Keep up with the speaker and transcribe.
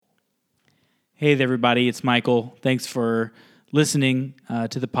Hey there, everybody. It's Michael. Thanks for listening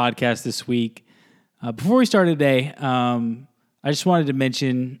to the podcast this week. Before we start today, I just wanted to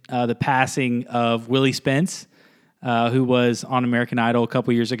mention the passing of Willie Spence, who was on American Idol a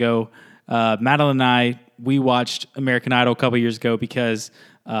couple years ago. Madeline and I, we watched American Idol a couple years ago because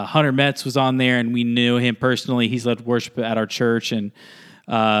Hunter Metz was on there, and we knew him personally. He's led worship at our church, and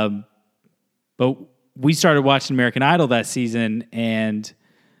but we started watching American Idol that season, and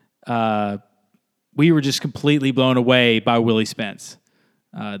we were just completely blown away by Willie Spence.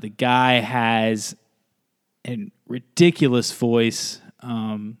 The guy has a ridiculous voice,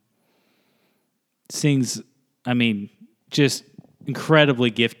 sings, just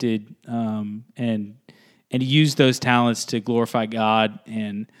incredibly gifted, and used those talents to glorify God,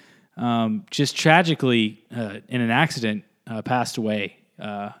 and just tragically, in an accident, passed away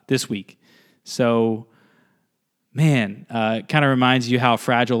this week. So, man, it kind of reminds you how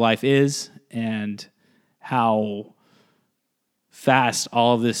fragile life is and how fast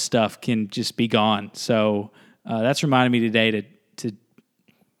all of this stuff can just be gone. So that's reminded me today to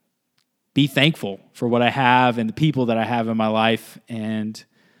be thankful for what I have and the people that I have in my life, and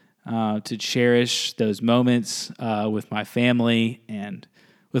to cherish those moments with my family and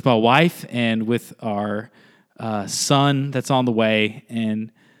with my wife and with our son that's on the way.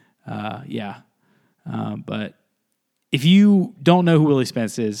 And but if you don't know who Willie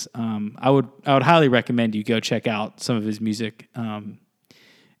Spence is, I would highly recommend you go check out some of his music, and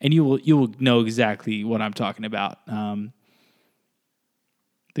you will know exactly what I'm talking about.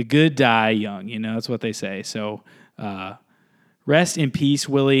 The good die young, that's what they say. So rest in peace,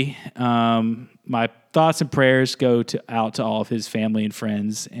 Willie. My thoughts and prayers go out to all of his family and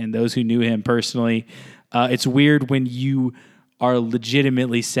friends and those who knew him personally. It's weird when you are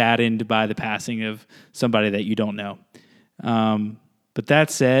legitimately saddened by the passing of somebody that you don't know. But that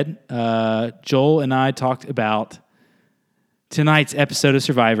said, Joel and I talked about tonight's episode of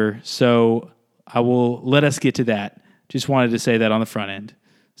Survivor, so I will let us get to that. Just wanted to say that on the front end.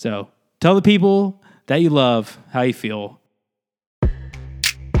 So tell the people that you love how you feel.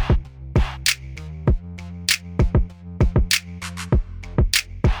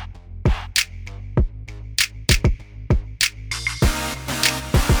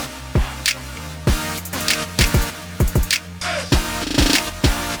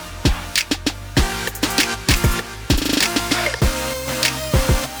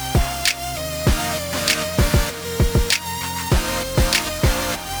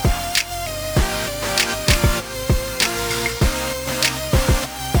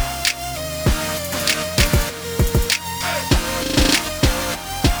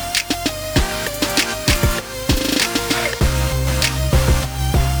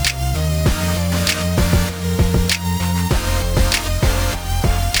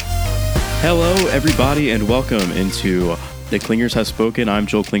 Hello, everybody, and welcome into The Clingers Have Spoken. I'm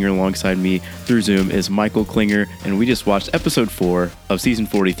Joel Klinger. Alongside me through Zoom is Michael Klinger, and we just watched episode 4 of season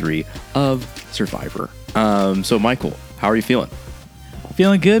 43 of Survivor. So, Michael, how are you feeling?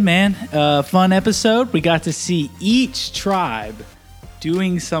 Feeling good, man. Fun episode. We got to see each tribe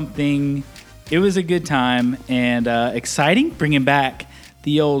doing something. It was a good time and exciting, bringing back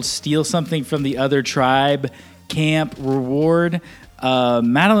the old steal something from the other tribe camp reward.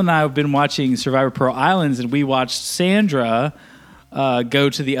 Madeline and I have been watching Survivor Pearl Islands, and we watched Sandra go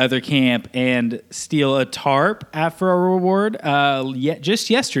to the other camp and steal a tarp for a reward just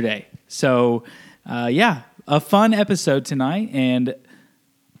yesterday. So, a fun episode tonight, and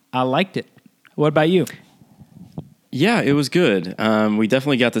I liked it. What about you? Yeah, it was good. We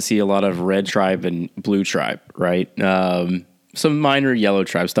definitely got to see a lot of red tribe and blue tribe, right? Some minor yellow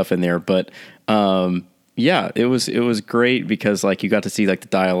tribe stuff in there, but yeah, it was great because you got to see the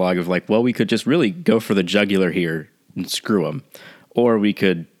dialogue of well, we could just really go for the jugular here and screw them, or we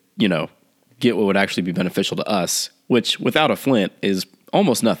could get what would actually be beneficial to us, which without a flint is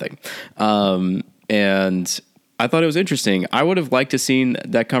almost nothing. And I thought it was interesting. I would have liked to seen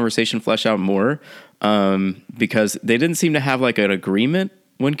that conversation flesh out more, because they didn't seem to have an agreement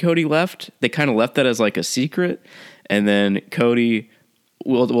when Cody left. They kind of left that as a secret, and then Cody.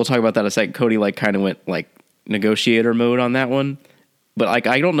 We'll talk about that in a second. Cody kind of went negotiator mode on that one, but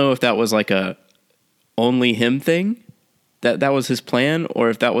I don't know if that was a only him thing, that was his plan, or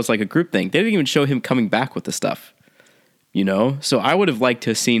if that was a group thing. They didn't even show him coming back with the stuff, So I would have liked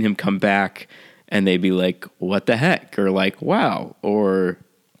to have seen him come back and they'd be like, "What the heck?" or "Wow," or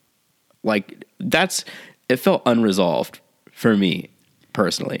it felt unresolved for me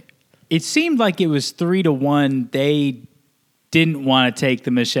personally. It seemed like it was 3-1. They didn't want to take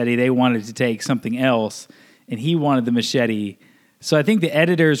the machete. They wanted to take something else, and he wanted the machete. So I think the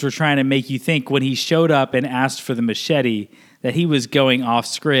editors were trying to make you think when he showed up and asked for the machete that he was going off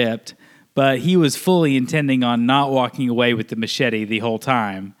script, but he was fully intending on not walking away with the machete the whole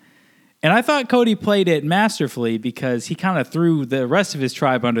time. And I thought Cody played it masterfully because he kind of threw the rest of his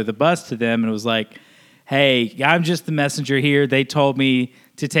tribe under the bus to them and was like, hey, I'm just the messenger here. They told me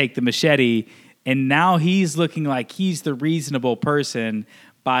to take the machete. And now he's looking like he's the reasonable person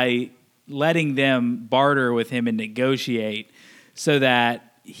by letting them barter with him and negotiate so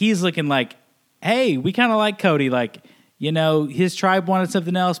that he's looking like, hey, we kind of like Cody. Like, you know, his tribe wanted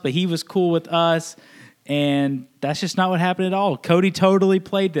something else, but he was cool with us. And that's just not what happened at all. Cody totally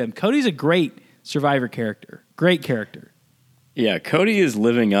played them. Cody's a great Survivor character. Great character. Yeah, Cody is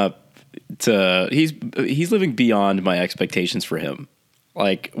living up to he's living beyond my expectations for him.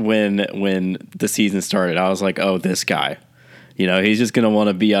 Like when the season started, I was like, oh, this guy. You know, he's just gonna want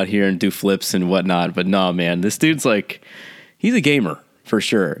to be out here and do flips and whatnot. But nah, man, this dude's like, he's a gamer for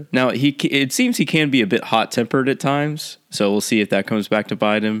sure. Now it seems he can be a bit hot tempered at times. So we'll see if that comes back to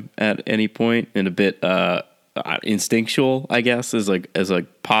bite him at any point. And a bit instinctual, I guess, is a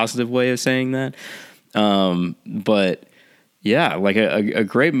positive way of saying that. But yeah, like a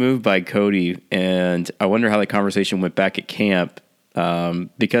great move by Cody. And I wonder how that conversation went back at camp.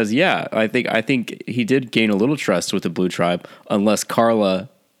 Because yeah, I think he did gain a little trust with the Blue Tribe, unless Carla,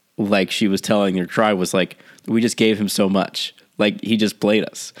 like she was telling their tribe, was like, we just gave him so much. Like he just played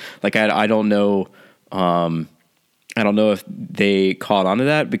us. Like I don't know. I don't know if they caught on to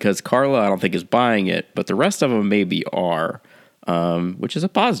that because Carla, I don't think is buying it, but the rest of them maybe are, which is a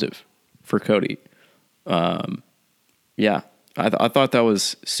positive for Cody. Yeah, I thought that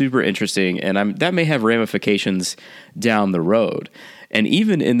was super interesting, and that may have ramifications down the road. And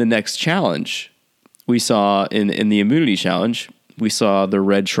even in the next challenge, we saw in the immunity challenge, we saw the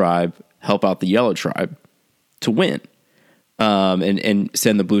red tribe help out the yellow tribe to win, and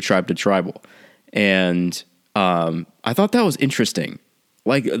send the blue tribe to tribal. And I thought that was interesting.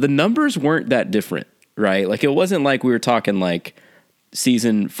 Like the numbers weren't that different, right? Like it wasn't like we were talking like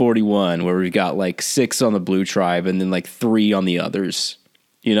season 41 where we got like 6 on the blue tribe and then like 3 on the others.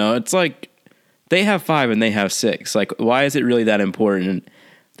 You know, it's like they have 5 and they have 6. Like, why is it really that important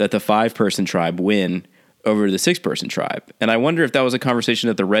that the 5-person tribe win over the 6-person tribe? And I wonder if that was a conversation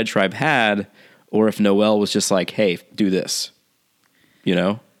that the red tribe had, or if Noel was just like, hey, do this, you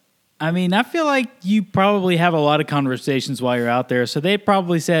know? I mean, I feel like you probably have a lot of conversations while you're out there. So they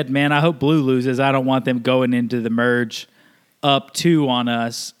probably said, man, I hope Blue loses. I don't want them going into the merge up 2 on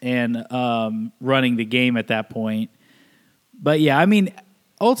us and running the game at that point. But yeah, I mean,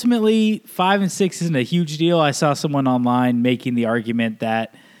 ultimately 5 and 6 isn't a huge deal. I saw someone online making the argument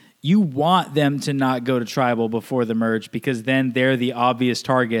that you want them to not go to tribal before the merge because then they're the obvious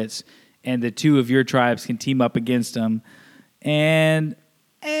targets and the 2 of your tribes can team up against them. And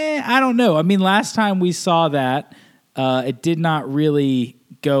I don't know. I mean, last time we saw that, it did not really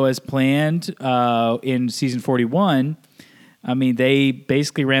go as planned in season 41. I mean, they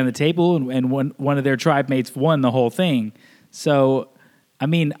basically ran the table, and one of their tribe mates won the whole thing. So, I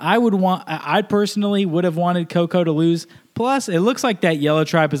mean, I personally would have wanted Coco to lose. Plus, it looks like that yellow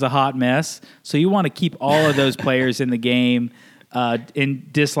tribe is a hot mess. So you want to keep all of those players in the game in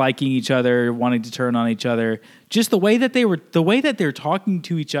disliking each other, wanting to turn on each other. Just the way that they're talking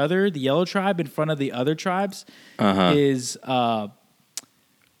to each other, the yellow tribe in front of the other tribes, is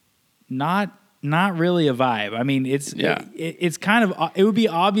not really a vibe. I mean, it's kind of, it would be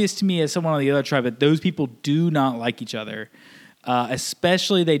obvious to me as someone on the other tribe that those people do not like each other.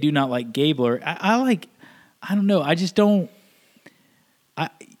 Especially they do not like Gabler. I don't know. I just don't.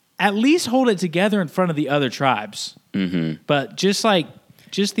 At least hold it together in front of the other tribes. Mm-hmm. But just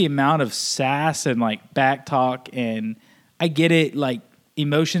the amount of sass and like back talk, and I get it. Like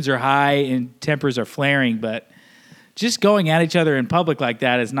emotions are high and tempers are flaring, but just going at each other in public like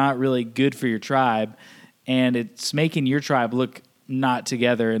that is not really good for your tribe, and it's making your tribe look not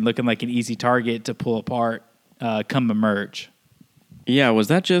together and looking like an easy target to pull apart come a merge. Yeah, was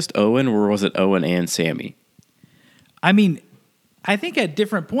that just Owen or was it Owen and Sammy? I mean, I think at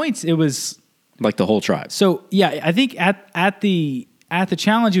different points it was like the whole tribe. So yeah, I think at the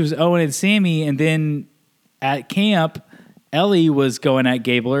challenge it was Owen and Sammy, and then at camp Ellie was going at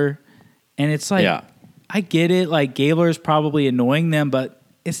Gabler, and it's like, yeah. I get it. Like Gabler's probably annoying them, but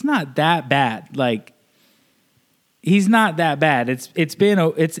it's not that bad. Like he's not that bad. It's been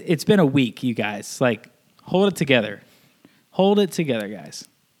a week, you guys. Like hold it together. Hold it together, guys.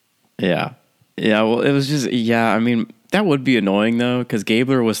 Yeah. Yeah, well, it was just, I mean, that would be annoying, though, because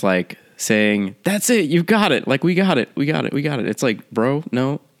Gabler was, like, saying, that's it, you got it. Like, we got it. It's like, bro,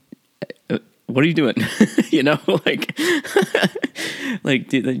 no. what are you doing? You know, like, like,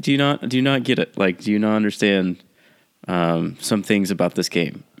 do you not get it? Like, do you not understand some things about this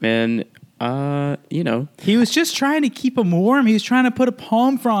game? And, you know, he was just trying to keep them warm. He was trying to put a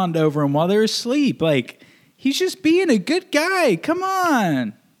palm frond over them while they were asleep. Like, he's just being a good guy. Come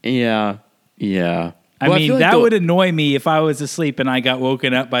on. Yeah. I mean, that would annoy me if I was asleep and I got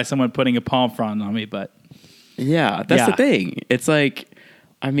woken up by someone putting a palm frond on me, but. Yeah, that's the thing. It's like,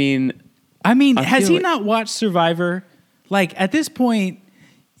 I mean, has he not watched Survivor? Like, at this point,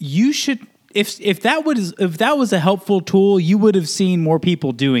 you should, if that was a helpful tool, you would have seen more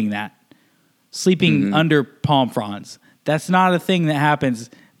people doing that. Sleeping under palm fronds. That's not a thing that happens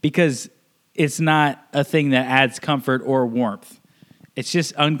because it's not a thing that adds comfort or warmth. It's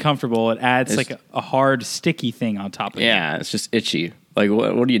just uncomfortable. It adds like a hard, sticky thing on top of it. Yeah, it's just itchy. Like,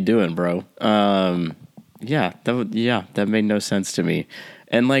 what are you doing, bro? That made no sense to me.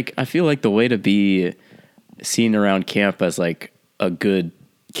 And like, I feel like the way to be seen around camp as like a good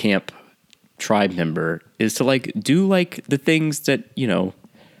camp tribe member is to like do like the things that, you know,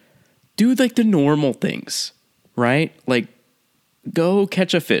 do like the normal things, right? Like go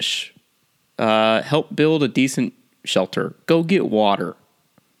catch a fish, help build a decent shelter, go get water,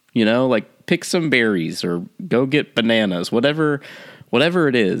 you know, like pick some berries or go get bananas, whatever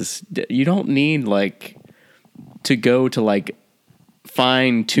it is. You don't need like to go to like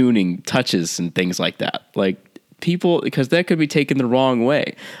fine tuning touches and things like that. Like people, because that could be taken the wrong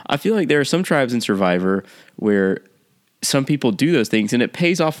way. I feel like there are some tribes in Survivor where some people do those things and it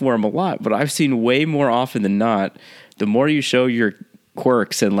pays off for them a lot. But I've seen way more often than not, the more you show your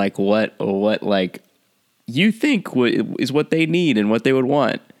quirks and like what like you think is what they need and what they would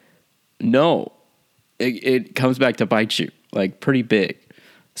want. No, it comes back to bite you like pretty big.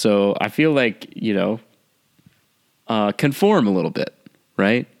 So I feel like, you know, conform a little bit,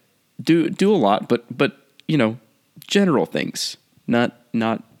 right? Do a lot, but you know, general things, not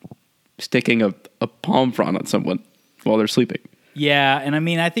sticking a palm frond on someone while they're sleeping. Yeah, and I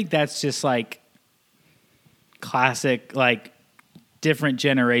mean, I think that's just like classic, like different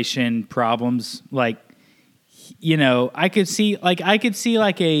generation problems. Like, you know, I could see like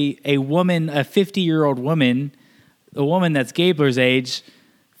a woman, a 50-year-old woman, a woman that's Gabler's age,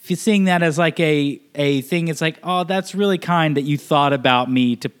 seeing that as like a thing. It's like, oh, that's really kind that you thought about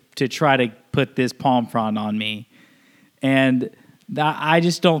me to try to put this palm frond on me. And I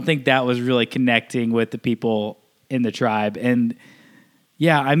just don't think that was really connecting with the people in the tribe. And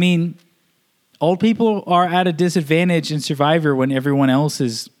yeah, I mean, old people are at a disadvantage in Survivor when everyone else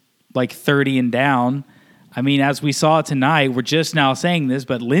is like 30 and down. I mean, as we saw tonight, we're just now saying this,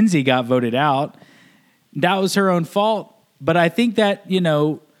 but Lindsay got voted out. That was her own fault. But I think that, you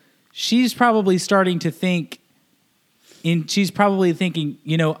know, she's probably starting to think, she's probably thinking,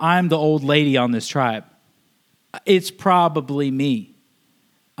 you know, I'm the old lady on this tribe. It's probably me.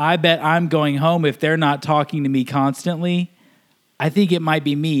 I bet I'm going home if they're not talking to me constantly. I think it might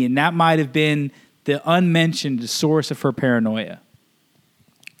be me. And that might have been the unmentioned source of her paranoia.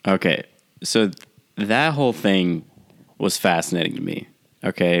 Okay. So that whole thing was fascinating to me.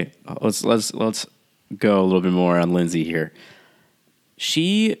 Okay. Let's go a little bit more on Lindsay here.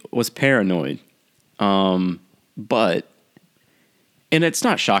 She was paranoid. But and it's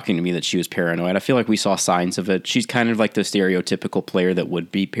not shocking to me that she was paranoid. I feel like we saw signs of it. She's kind of like the stereotypical player that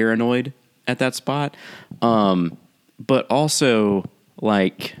would be paranoid at that spot. But also,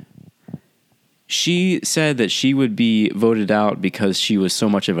 like, she said that she would be voted out because she was so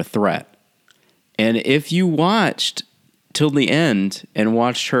much of a threat. And if you watched till the end and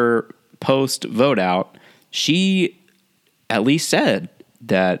watched her post vote out, she at least said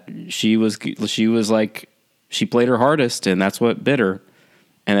that she was like, she played her hardest, and that's what bit her.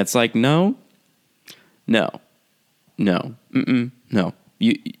 And it's like, no. You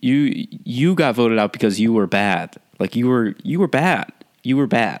got voted out because you were bad. Like you were bad. You were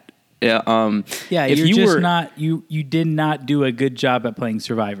bad. Yeah. Yeah. You did not do a good job at playing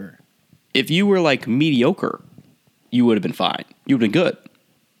Survivor. If you were like mediocre, you would have been fine. You would have been good.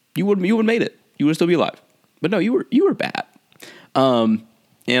 You would have made it. You would still be alive. But no, you were bad. And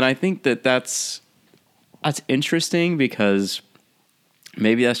I think that's interesting because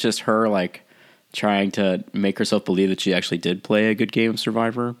maybe that's just her like trying to make herself believe that she actually did play a good game of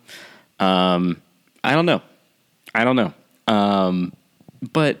Survivor. I don't know.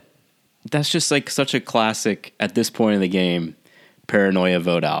 But that's just like such a classic at this point in the game, paranoia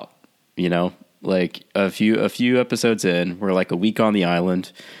vote out, you know, like a few episodes in, we're like a week on the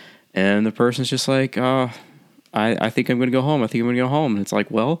island and the person's just like, I think I'm going to go home. And it's like,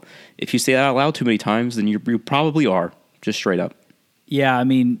 well, if you say that out loud too many times, then you probably are, just straight up. Yeah, I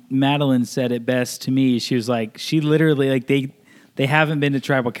mean, Madeline said it best to me. She was like, she literally, like, they haven't been to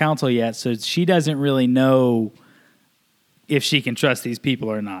tribal council yet, so she doesn't really know if she can trust these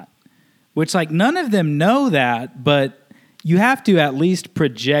people or not. Which, like, none of them know that, but you have to at least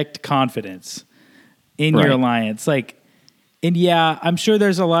project confidence in your alliance. Like, and yeah, I'm sure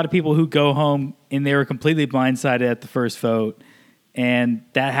there's a lot of people who go home and they were completely blindsided at the first vote, and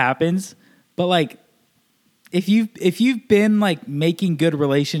that happens. But, like, if you've been like making good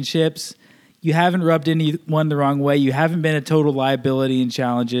relationships, you haven't rubbed anyone the wrong way, you haven't been a total liability in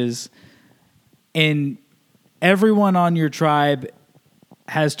challenges, and everyone on your tribe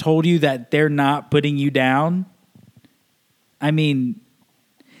has told you that they're not putting you down. I mean,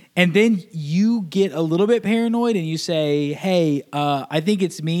 and then you get a little bit paranoid and you say, "Hey, I think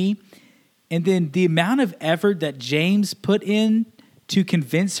it's me." And then the amount of effort that James put in to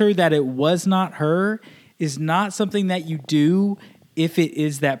convince her that it was not her is not something that you do if it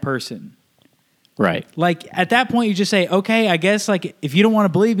is that person. Right. Like, at that point, you just say, okay, I guess, like, if you don't want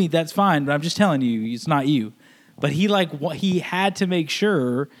to believe me, that's fine, but I'm just telling you, it's not you. But he had to make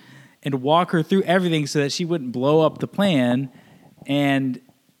sure and walk her through everything so that she wouldn't blow up the plan, and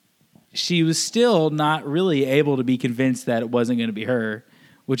she was still not really able to be convinced that it wasn't going to be her,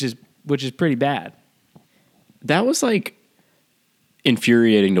 which is pretty bad. That was, like,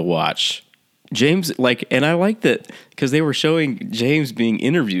 infuriating to watch. James, like, and I like that because they were showing James being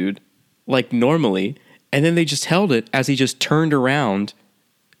interviewed, like, normally, and then they just held it as he just turned around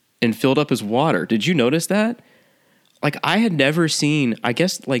and filled up his water. Did you notice that? Like, I had never seen, I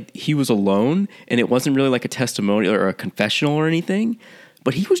guess, like, he was alone, and it wasn't really like a testimonial or a confessional or anything,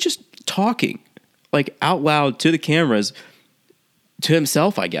 but he was just talking, like, out loud to the cameras, to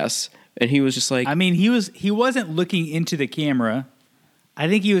himself, I guess, and he was just like... I mean, he wasn't looking into the camera. I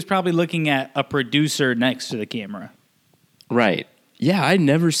think he was probably looking at a producer next to the camera. Right. Yeah, I'd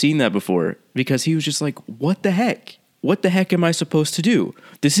never seen that before because he was just like, what the heck? What the heck am I supposed to do?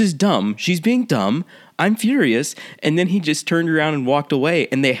 This is dumb. She's being dumb. I'm furious. And then he just turned around and walked away,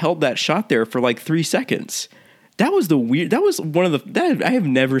 and they held that shot there for like 3 seconds. That was one of the, I have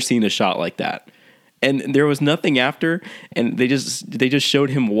never seen a shot like that. And there was nothing after, and they just showed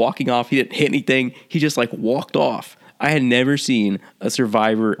him walking off. He didn't hit anything. He just like walked off. I had never seen a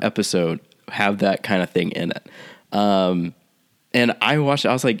Survivor episode have that kind of thing in it. And I watched it.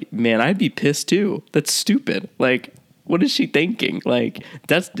 I was like, man, I'd be pissed too. That's stupid. Like, what is she thinking? Like,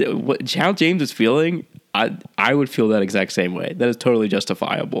 that's how James is feeling. I would feel that exact same way. That is totally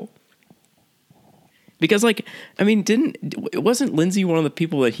justifiable. Because, like, I mean, wasn't Lindsay one of the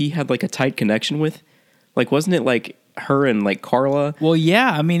people that he had like a tight connection with? Like, wasn't it like her and like Carla? Well,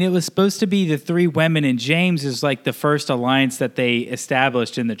 yeah. I mean, it was supposed to be the 3 women, and James is like the first alliance that they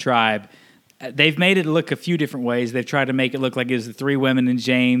established in the tribe. They've made it look a few different ways. They've tried to make it look like it was the 3 women and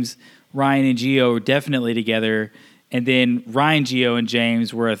James. Ryan and Gio were definitely together. And then Ryan, Gio, and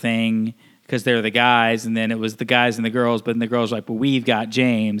James were a thing because they're the guys. And then it was the guys and the girls. But then the girls were like, well, we've got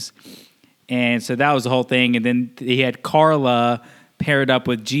James. And so that was the whole thing. And then he had Carla paired up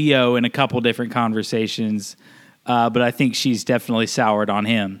with Gio in a couple different conversations. But I think she's definitely soured on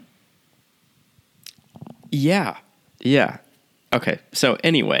him. Yeah. Yeah. Okay. So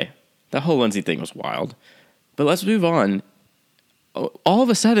anyway, that whole Lindsay thing was wild. But let's move on. All of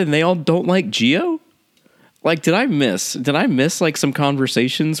a sudden, they all don't like Gio? Like, did I miss like some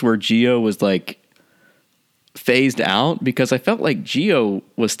conversations where Gio was like phased out? Because I felt like Gio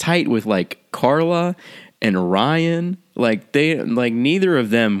was tight with like Carla and Ryan. Like neither of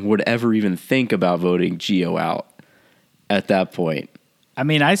them would ever even think about voting Gio out at that point. I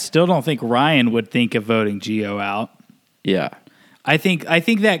mean, I still don't think Ryan would think of voting Gio out. Yeah. I think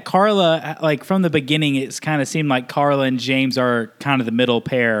that Carla, like from the beginning, it's kind of seemed like Carla and James are kind of the middle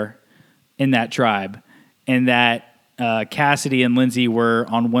pair in that tribe, and that Cassidy and Lindsay were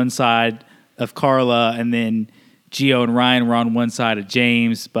on one side of Carla, and then Gio and Ryan were on one side of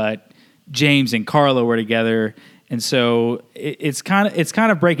James, but James and Carla were together, and so it's kind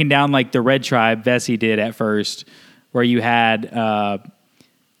of breaking down like the red tribe Vesey did at first, where you had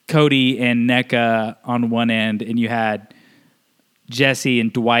Cody and NECA on one end, and you had Jesse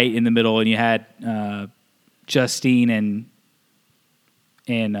and Dwight in the middle, and you had Justine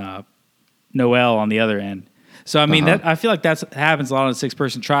and Noel on the other end. So I mean, I feel like that happens a lot in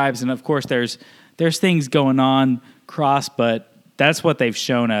 6-person tribes, and of course there's things going on cross, but that's what they've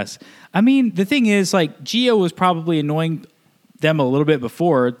shown us. I mean, the thing is, like, Gio was probably annoying them a little bit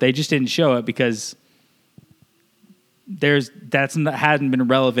before. They just didn't show it because hadn't been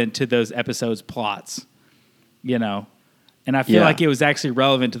relevant to those episodes' plots, you know. And I feel like it was actually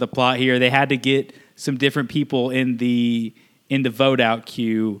relevant to the plot here. They had to get some different people in the in the vote out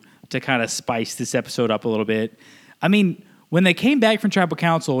queue to kind of spice this episode up a little bit. I mean, when they came back from Tribal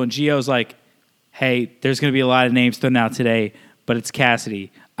Council and Gio's like, hey, there's going to be a lot of names thrown out today, but it's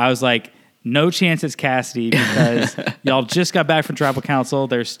Cassidy. I was like, no chance it's Cassidy because y'all just got back from Tribal Council.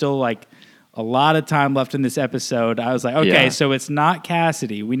 There's still like a lot of time left in this episode. I was like, okay, so it's not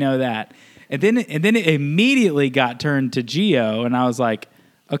Cassidy. We know that. And then it immediately got turned to Gio, and I was like,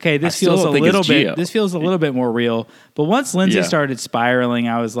 okay, this feels a little bit more real. But once Lindsay started spiraling,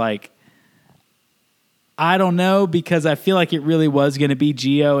 I was like, I don't know, because I feel like it really was going to be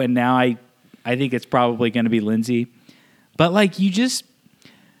Gio, and now I think it's probably going to be Lindsay. But like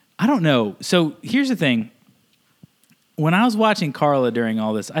I don't know. So here's the thing. When I was watching Carla during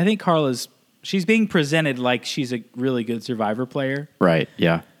all this, I think she's being presented like she's a really good Survivor player. Right,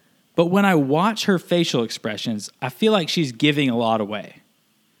 yeah. But when I watch her facial expressions, I feel like she's giving a lot away.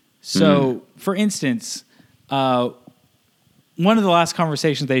 So, for instance, one of the last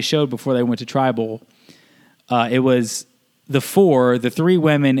conversations they showed before they went to Tribal, it was the three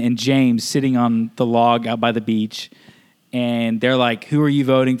women and James sitting on the log out by the beach. And they're like, who are you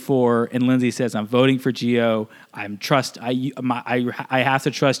voting for? And Lindsay says, I'm voting for Gio. I have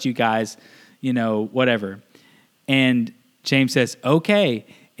to trust you guys, whatever. And James says, okay.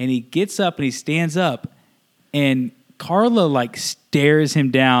 And he gets up and he stands up, and Carla like stares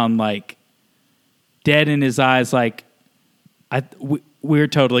him down, like dead in his eyes, like we're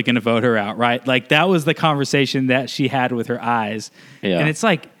totally going to vote her out, right? Like that was the conversation that she had with her eyes. Yeah. And it's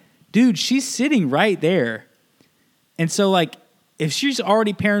like, dude, she's sitting right there. And so like, if she's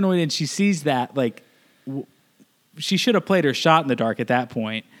already paranoid and she sees that, like she should have played her shot in the dark at that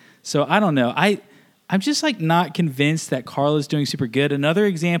point. So I don't know. I'm just like not convinced that Carla's doing super good. Another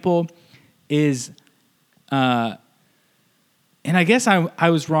example is, and I guess I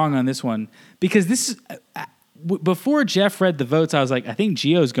was wrong on this one, because this is before Jeff read the votes, I was like, I think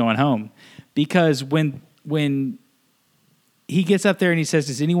Gio's going home, because when he gets up there and he says,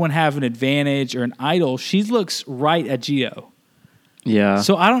 does anyone have an advantage or an idol? She looks right at Gio. Yeah.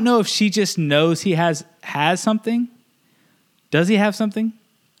 So I don't know if she just knows he has something. Does he have something?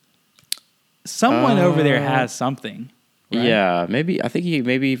 Someone over there has something. Right? Yeah, maybe. I think he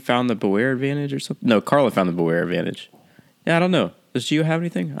maybe found the Beware advantage or something. No, Carla found the Beware advantage. Yeah, I don't know. Does Gio have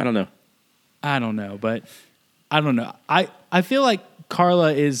anything? I don't know. I don't know, but I don't know. I feel like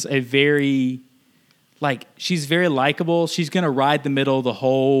Carla is a very, like, she's very likable. She's going to ride the middle the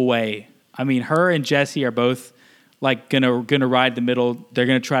whole way. I mean, her and Jesse are both, like, gonna ride the middle. They're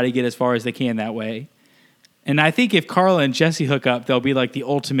going to try to get as far as they can that way. And I think if Carla and Jesse hook up, they'll be like the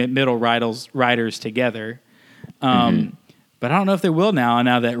ultimate middle riders together. But I don't know if they will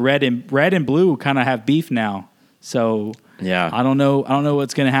now that red and blue kind of have beef now. So yeah, I don't know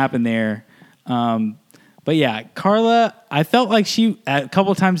what's going to happen there. But yeah, Carla, I felt like she, a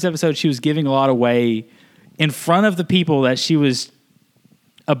couple of times this episode, she was giving a lot away in front of the people that she was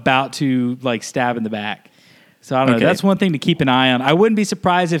about to like stab in the back. So I don't know. That's one thing to keep an eye on. I wouldn't be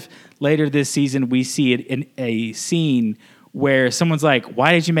surprised if later this season we see it in a scene where someone's like,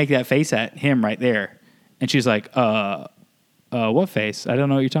 why did you make that face at him right there? And she's like, what face? I don't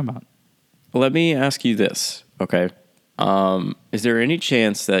know what you're talking about. Let me ask you this, okay? Is there any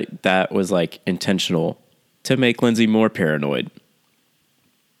chance that was like intentional to make Lindsay more paranoid?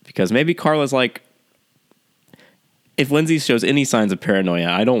 Because maybe Carla's like, if Lindsay shows any signs of paranoia,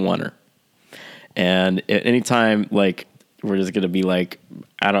 I don't want her. And at any time, like, we're just gonna be like,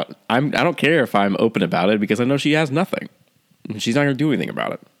 I don't care if I'm open about it, because I know she has nothing. She's not gonna do anything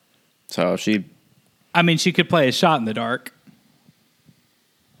about it. So she could play a shot in the dark.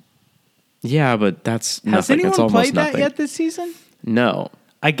 Yeah, but that's nothing. Has anyone it's almost played nothing. that yet this season? No.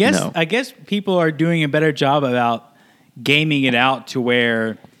 I guess people are doing a better job about gaming it out to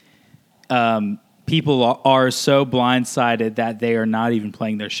where people are so blindsided that they are not even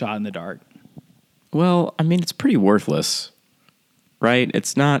playing their shot in the dark. Well, I mean, it's pretty worthless, right?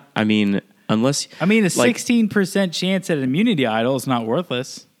 It's not, unless... a 16% chance at an immunity idol is not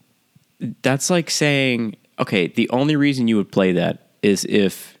worthless. That's like saying, okay, the only reason you would play that is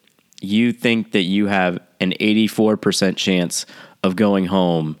if you think that you have an 84% chance of going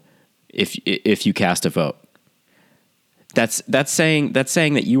home if you cast a vote. That's saying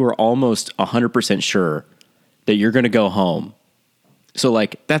that you are almost 100% sure that you're going to go home. So,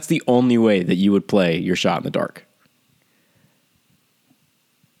 like, that's the only way that you would play your shot in the dark.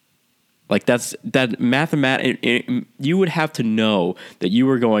 Like, you would have to know that you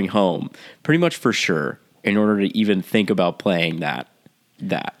were going home pretty much for sure in order to even think about playing that.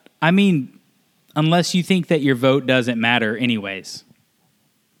 I mean, unless you think that your vote doesn't matter anyways.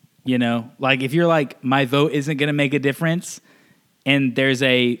 You know? Like, if you're like, my vote isn't going to make a difference, and there's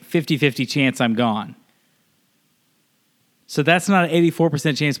a 50-50 chance I'm gone. So that's not an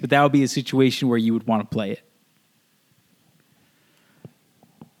 84% chance, but that would be a situation where you would want to play it.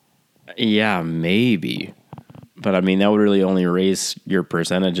 Yeah, maybe. But I mean, that would really only raise your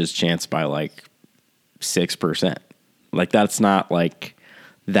percentages chance by like 6%. Like, that's not like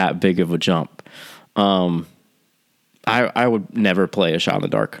that big of a jump. I would never play a shot in the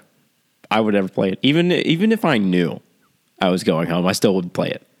dark. I would never play it. Even if I knew I was going home, I still would play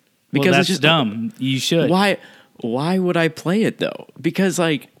it. Because that's just dumb. You should. Why would I play it though? Because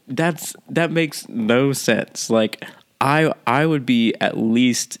like that makes no sense. Like I would be at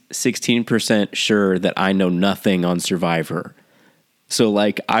least 16% sure that I know nothing on Survivor. So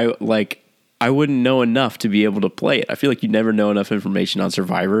I wouldn't know enough to be able to play it. I feel like you never know enough information on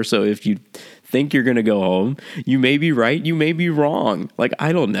Survivor. So if you think you're going to go home, you may be right, you may be wrong. Like,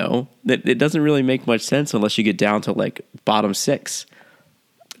 I don't know. It doesn't really make much sense unless you get down to like bottom 6.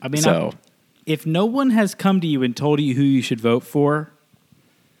 I mean, if no one has come to you and told you who you should vote for,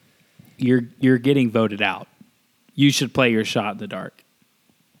 you're getting voted out. You should play your shot in the dark.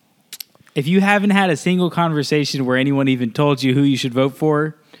 If you haven't had a single conversation where anyone even told you who you should vote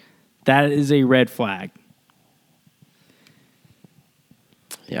for, that is a red flag.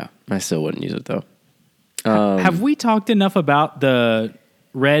 Yeah, I still wouldn't use it though. Have we talked enough about the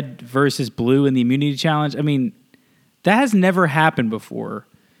red versus blue in the immunity challenge? I mean, that has never happened before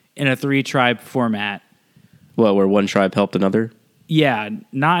in a 3-tribe format. Well, where one tribe helped another? Yeah,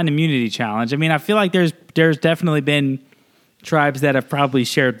 not an immunity challenge. I mean, I feel like there's definitely been tribes that have probably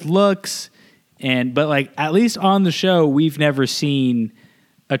shared looks, but like at least on the show, we've never seen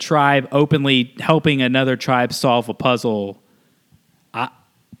a tribe openly helping another tribe solve a puzzle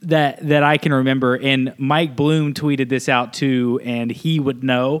that I can remember. And Mike Bloom tweeted this out too, and he would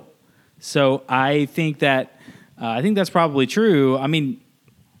know. So I think that's probably true. I mean,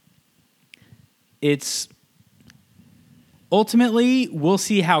 it's ultimately we'll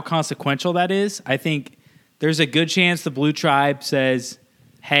see how consequential that is. I think there's a good chance the blue tribe says,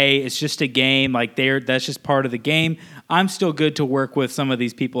 hey, it's just a game. Like that's just part of the game. I'm still good to work with some of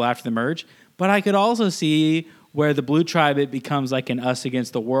these people after the merge. But I could also see where the blue tribe, it becomes like an us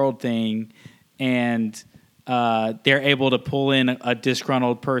against the world thing. And they're able to pull in a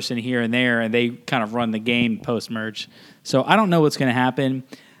disgruntled person here and there, and they kind of run the game post-merge. So I don't know what's going to happen.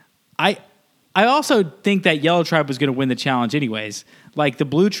 I also think that yellow tribe was going to win the challenge anyways. Like the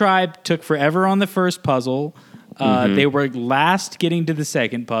blue tribe took forever on the first puzzle. They were last getting to the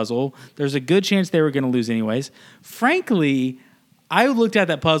second puzzle. There's a good chance they were going to lose anyways. Frankly, I looked at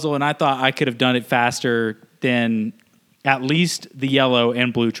that puzzle and I thought I could have done it faster than at least the yellow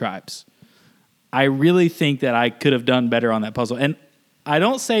and blue tribes. I really think that I could have done better on that puzzle. And I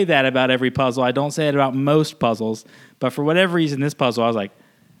don't say that about every puzzle. I don't say it about most puzzles. But for whatever reason, this puzzle, I was like,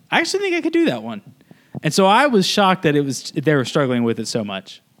 I actually think I could do that one. And so I was shocked that they were struggling with it so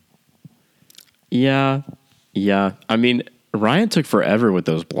much. Yeah. I mean, Ryan took forever with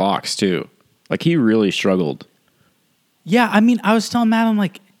those blocks too. Like he really struggled. Yeah, I mean, I was telling Matt, I'm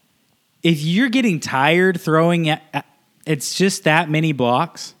like, if you're getting tired throwing it's just that many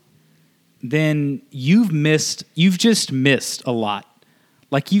blocks, then you've just missed a lot.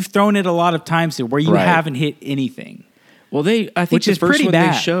 Like you've thrown it a lot of times where you haven't hit anything. Well, I think the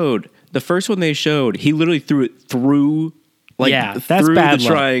first one they showed, he literally threw it through that's through bad the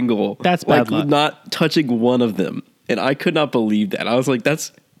luck. triangle. That's bad luck. Not touching one of them. And I could not believe that. I was like, that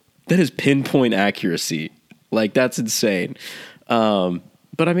is pinpoint accuracy. Like, that's insane.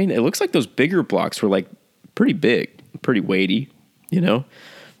 But I mean, it looks like those bigger blocks were like pretty big, pretty weighty, you know?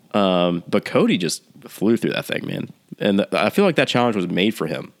 But Cody just flew through that thing, man. And I feel like that challenge was made for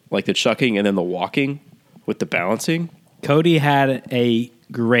him. Like the chucking and then the walking with the balancing. Cody had a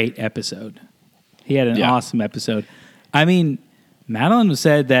great episode. He had an awesome episode. I mean, Madeline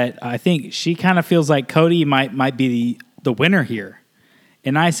said that I think she kind of feels like Cody might be the winner here.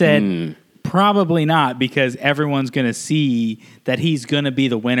 And I said, probably not, because everyone's going to see that he's going to be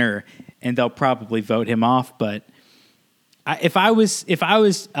the winner and they'll probably vote him off. But if I was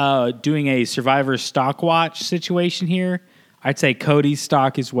doing a Survivor stock watch situation here, I'd say Cody's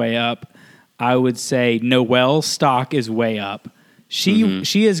stock is way up. I would say Noelle's stock is way up.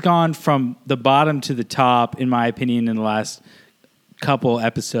 She has gone from the bottom to the top, in my opinion, in the last couple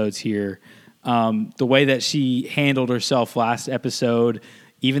episodes here. The way that she handled herself last episode,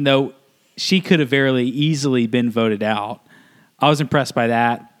 even though she could have very easily been voted out, I was impressed by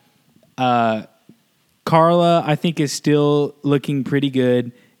that. Carla, I think, is still looking pretty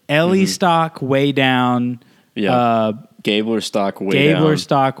good. Ellie's stock way down. Yeah. Gabler's stock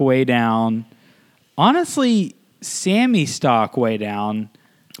way down. Honestly, Sammy stock way down.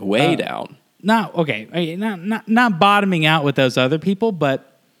 Way down. Not okay. Not bottoming out with those other people,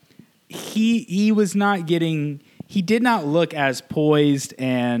 but he was not getting. He did not look as poised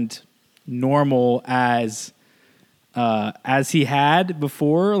and normal as he had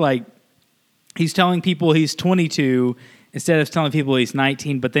before. Like, he's telling people he's 22 instead of telling people he's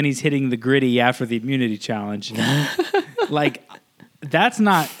 19, but then he's hitting the gritty after the immunity challenge. Like, that's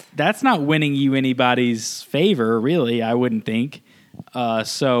not winning you anybody's favor, really. I wouldn't think.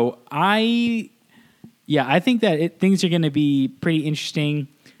 So I think that things are going to be pretty interesting.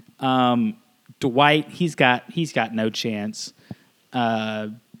 Dwight, he's got no chance.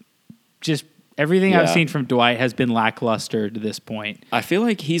 Just everything I've seen from Dwight has been lackluster to this point. I feel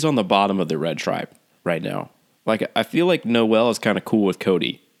like he's on the bottom of the Red Tribe right now. Like, I feel like Noel is kind of cool with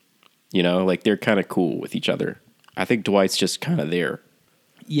Cody. You know, like, they're kind of cool with each other. I think Dwight's just kind of there.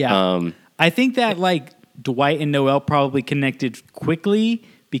 Yeah. I think that, like, Dwight and Noel probably connected quickly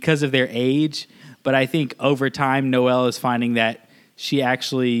because of their age, but I think over time Noel is finding that she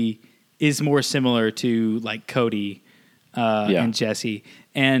actually is more similar to, like, Cody and Jesse.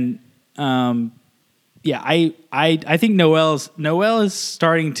 And I think Noel is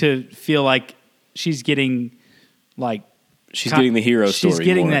starting to feel like she's getting, like, she's getting the hero story. She's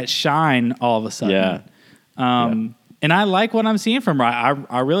getting more. that shine all of a sudden. And I like what I'm seeing from her.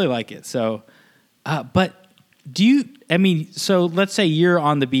 I really like it. So, but so let's say you're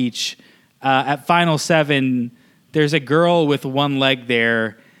on the beach at Final 7. There's a girl with one leg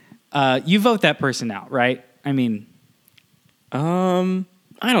there. You vote that person out, right? I mean, I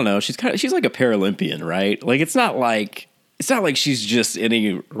don't know. She's like a Paralympian, right? Like, it's not like she's just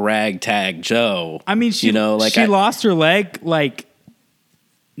any ragtag Joe. I mean, she lost her leg like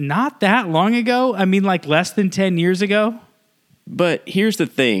not that long ago. I mean, like less than 10 years ago. But here's the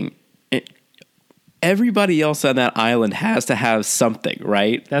thing. Everybody else on that island has to have something,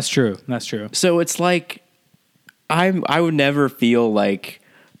 right? That's true. So it's like, I would never feel like,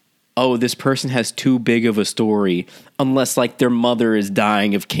 oh, this person has too big of a story unless, like, their mother is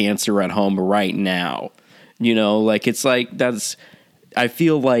dying of cancer at home right now. You know, like, it's like, I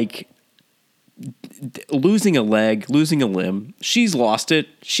feel like losing a leg, losing a limb, she's lost it.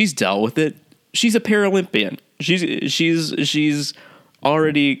 She's dealt with it. She's a Paralympian. She's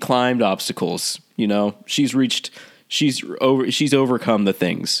already climbed obstacles. You know, she's overcome the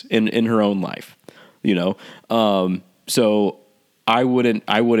things in her own life. You know, so I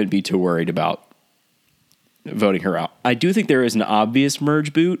wouldn't be too worried about voting her out. I do think there is an obvious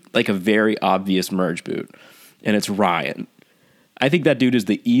merge boot, like a very obvious merge boot, and it's Ryan. I think that dude is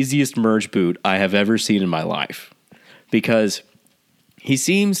the easiest merge boot I have ever seen in my life, because he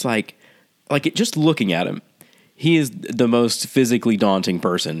seems like just looking at him, he is the most physically daunting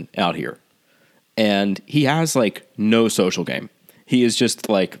person out here, and he has like no social game. He is just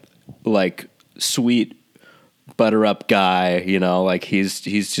like sweet butter up guy, you know, like he's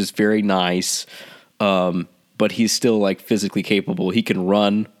just very nice, but he's still like physically capable. He can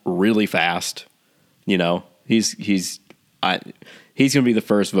run really fast, you know. He's gonna be the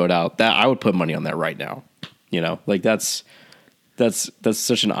first vote out. That I would put money on that right now. You know, like that's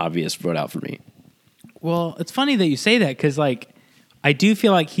such an obvious vote out for me. Well, it's funny that you say that, because like I do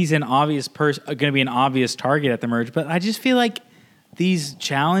feel like he's an obvious person, going to be an obvious target at the merge. But I just feel like these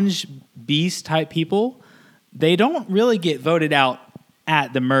challenge beast type people, they don't really get voted out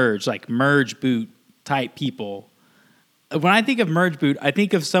at the merge, like merge boot type people. When I think of merge boot, I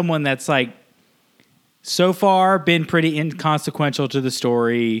think of someone that's like so far been pretty inconsequential to the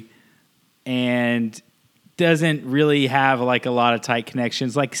story and doesn't really have like a lot of tight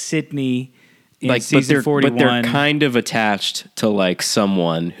connections, like Sydney in like season 41. But they're kind of attached to like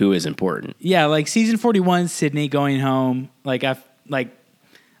someone who is important. Yeah, like season 41, Sydney going home.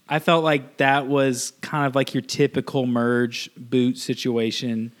 I felt like that was kind of like your typical merge boot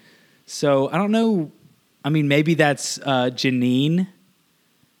situation. So I don't know. I mean, maybe that's Janine.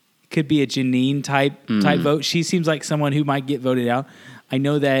 Could be a Janine type vote. She seems like someone who might get voted out. I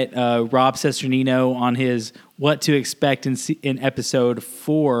know that Rob Cesternino on his What to Expect in episode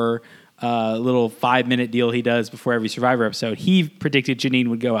 4, little 5-minute deal he does before every Survivor episode, he predicted Janine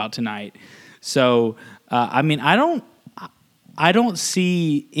would go out tonight. So, I mean, I don't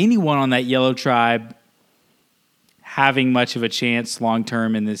see anyone on that Yellow Tribe having much of a chance long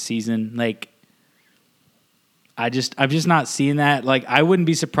term in this season. Like, I'm just not seeing that. Like, I wouldn't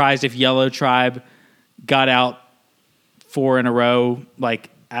be surprised if Yellow Tribe got out 4 in a row,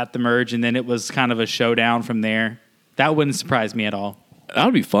 like at the merge, and then it was kind of a showdown from there. That wouldn't surprise me at all. That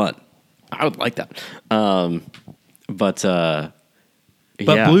would be fun. I would like that. But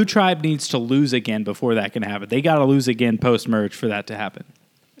But Yeah. Blue Tribe needs to lose again before that can happen. They got to lose again post-merge for that to happen.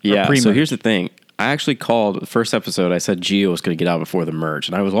 Yeah. So pre-merge. here's the thing. I actually called the first episode. I said Gio was going to get out before the merge,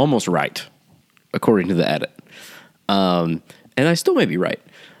 and I was almost right, according to the edit. And I still may be right.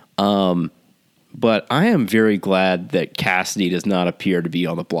 But I am very glad that Cassidy does not appear to be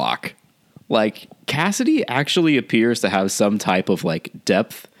on the block. Like, Cassidy actually appears to have some type of like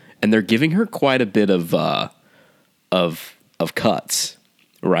depth, and they're giving her quite a bit of cuts,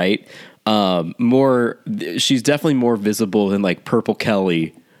 right? She's definitely more visible than like Purple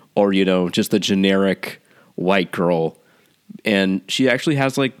Kelly or, just the generic white girl. And she actually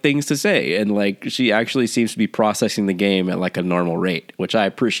has like things to say, and like she actually seems to be processing the game at like a normal rate, which I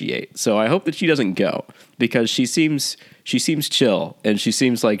appreciate. So I hope that she doesn't go, because she seems chill, and she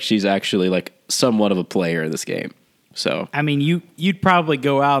seems like she's actually like somewhat of a player in this game. So I mean, you'd probably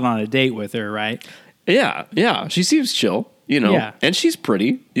go out on a date with her, right? yeah, she seems chill, Yeah. and she's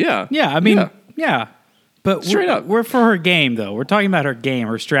pretty. Yeah, Yeah, I mean, yeah. But Straight up. we're for her game, though. We're talking about her game,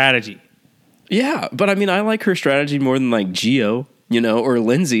 her strategy. Yeah, but I mean, I like her strategy more than like Gio, or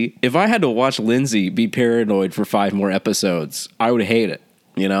Lindsay. If I had to watch Lindsay be paranoid for 5 more episodes, I would hate it.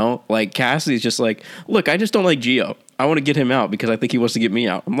 Like Cassidy's just like, look, I just don't like Gio. I want to get him out because I think he wants to get me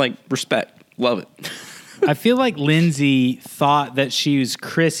out. I'm like, respect, love it. I feel like Lindsay thought that she was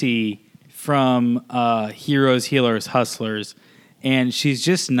Chrissy from Heroes, Healers, Hustlers, and she's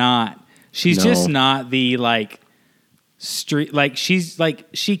just not. She's No. just not the like street. Like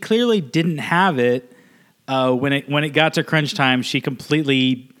she clearly didn't have it when it got to crunch time. She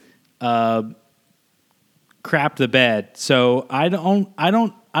completely crapped the bed. So I don't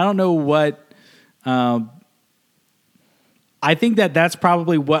know what. I think that's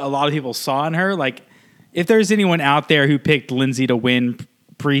probably what a lot of people saw in her. Like, if there's anyone out there who picked Lindsay to win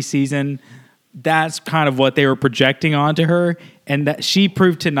preseason, that's kind of what they were projecting onto her, and that she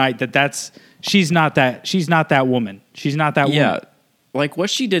proved tonight that she's not that woman. She's not that Yeah. woman. Like what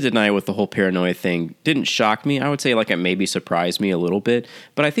she did tonight with the whole paranoia thing didn't shock me. I would say like it maybe surprised me a little bit.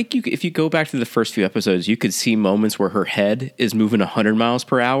 But I think if you go back to the first few episodes, you could see moments where her head is moving 100 miles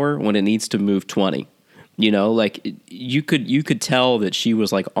per hour when it needs to move 20. Like you could tell that she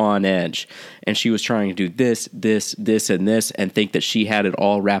was like on edge, and she was trying to do this, and this, and think that she had it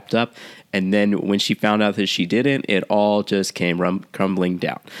all wrapped up. And then when she found out that she didn't, it all just came crumbling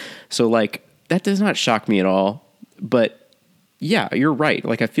down. So like that does not shock me at all. But yeah, you're right.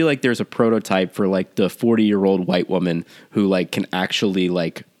 Like I feel like there's a prototype for like the 40-year-old white woman who like can actually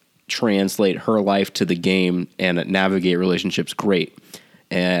like translate her life to the game and navigate relationships great.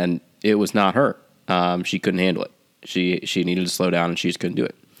 And it was not her. She couldn't handle it. She needed to slow down, and she just couldn't do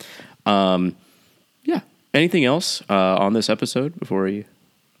it. Yeah. Anything else on this episode before we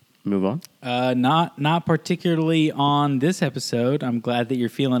move on? Not particularly on this episode. I'm glad that you're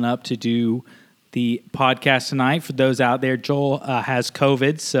feeling up to do the podcast tonight. For those out there, Joel has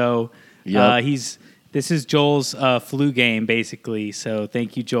COVID, so Yep. this is Joel's flu game basically. So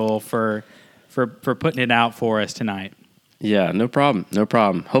thank you, Joel, for putting it out for us tonight. Yeah, no problem.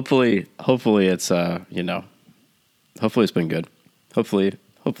 Hopefully it's hopefully it's been good. Hopefully.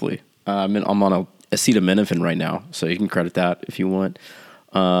 I'm on acetaminophen right now, so you can credit that if you want.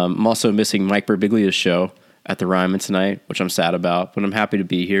 I'm also missing Mike Birbiglia's show at the Ryman tonight, which I'm sad about, but I'm happy to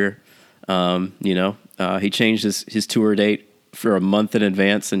be here. He changed his tour date for a month in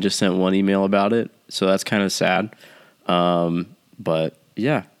advance and just sent one email about it, so that's kind of sad. But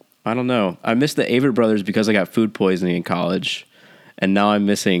yeah. I don't know. I missed the Avett Brothers because I got food poisoning in college, and now I'm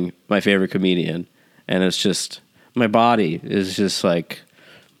missing my favorite comedian. And it's just, my body is just like,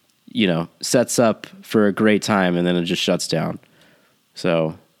 sets up for a great time, and then it just shuts down.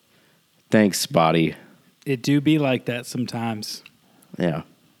 So, thanks, body. It do be like that sometimes. Yeah.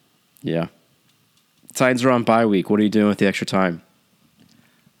 Titans are on bye week. What are you doing with the extra time?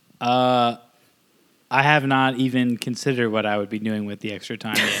 I have not even considered what I would be doing with the extra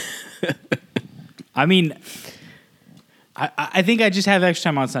time yet. I mean, I think I just have extra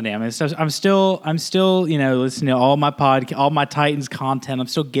time on Sunday. I mean, I'm still, listening to all my Titans content. I'm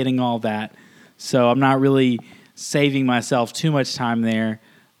still getting all that, so I'm not really saving myself too much time there.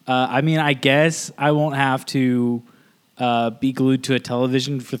 I mean, I guess I won't have to be glued to a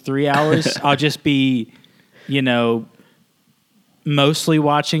television for 3 hours. I'll just be, mostly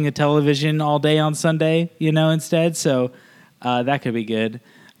watching a television all day on Sunday, instead. So that could be good.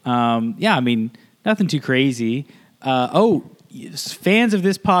 I mean, nothing too crazy. Fans of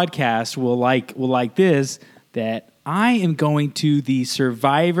this podcast will like this, that I am going to the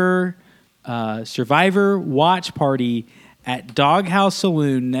Survivor watch party at Doghouse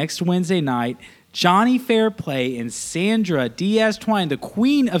Saloon next Wednesday night. Johnny Fairplay and Sandra Diaz Twine, the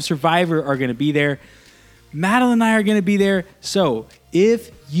queen of Survivor, are going to be there. Madeline and I are going to be there. So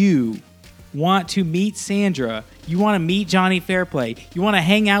if you want to meet Sandra, you want to meet Johnny Fairplay, you want to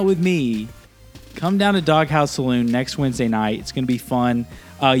hang out with me, come down to Doghouse Saloon next Wednesday night. It's going to be fun.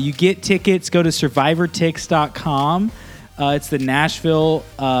 You get tickets. Go to survivortix.com. It's the Nashville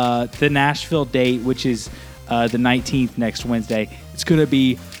date, which is the 19th next Wednesday. It's going to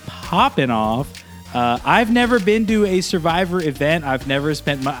be popping off. I've never been to a Survivor event. I've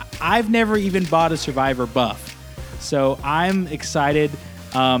never even bought a Survivor buff. So I'm excited.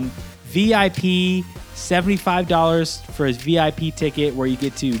 VIP, $75 for a VIP ticket where you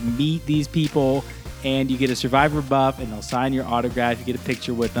get to meet these people and you get a Survivor buff and they'll sign your autograph. You get a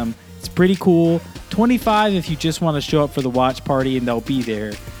picture with them. It's pretty cool. $25 if you just want to show up for the watch party and they'll be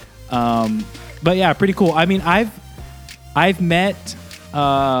there. But yeah, pretty cool. I mean, I've met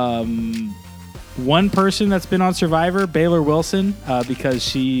one person that's been on Survivor, Baylor Wilson, because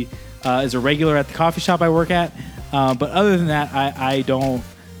she is a regular at the coffee shop I work at. But other than that,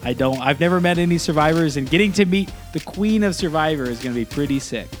 I've never met any survivors, and getting to meet the queen of Survivor is going to be pretty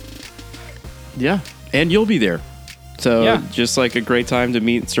sick. Yeah, and you'll be there. So Yeah. just like a great time to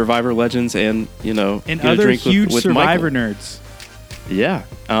meet Survivor legends and, And get a other drink huge with Survivor Michael. nerds. Yeah.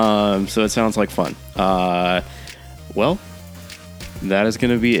 So it sounds like fun. Well, that is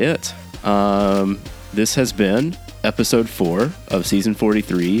going to be it. This has been episode 4 of season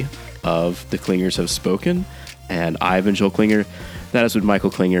 43 of The Clingers Have Spoken. And I've been Joel Klinger. That has been Michael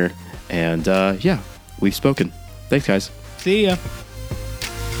Klinger. And yeah, we've spoken. Thanks, guys. See ya.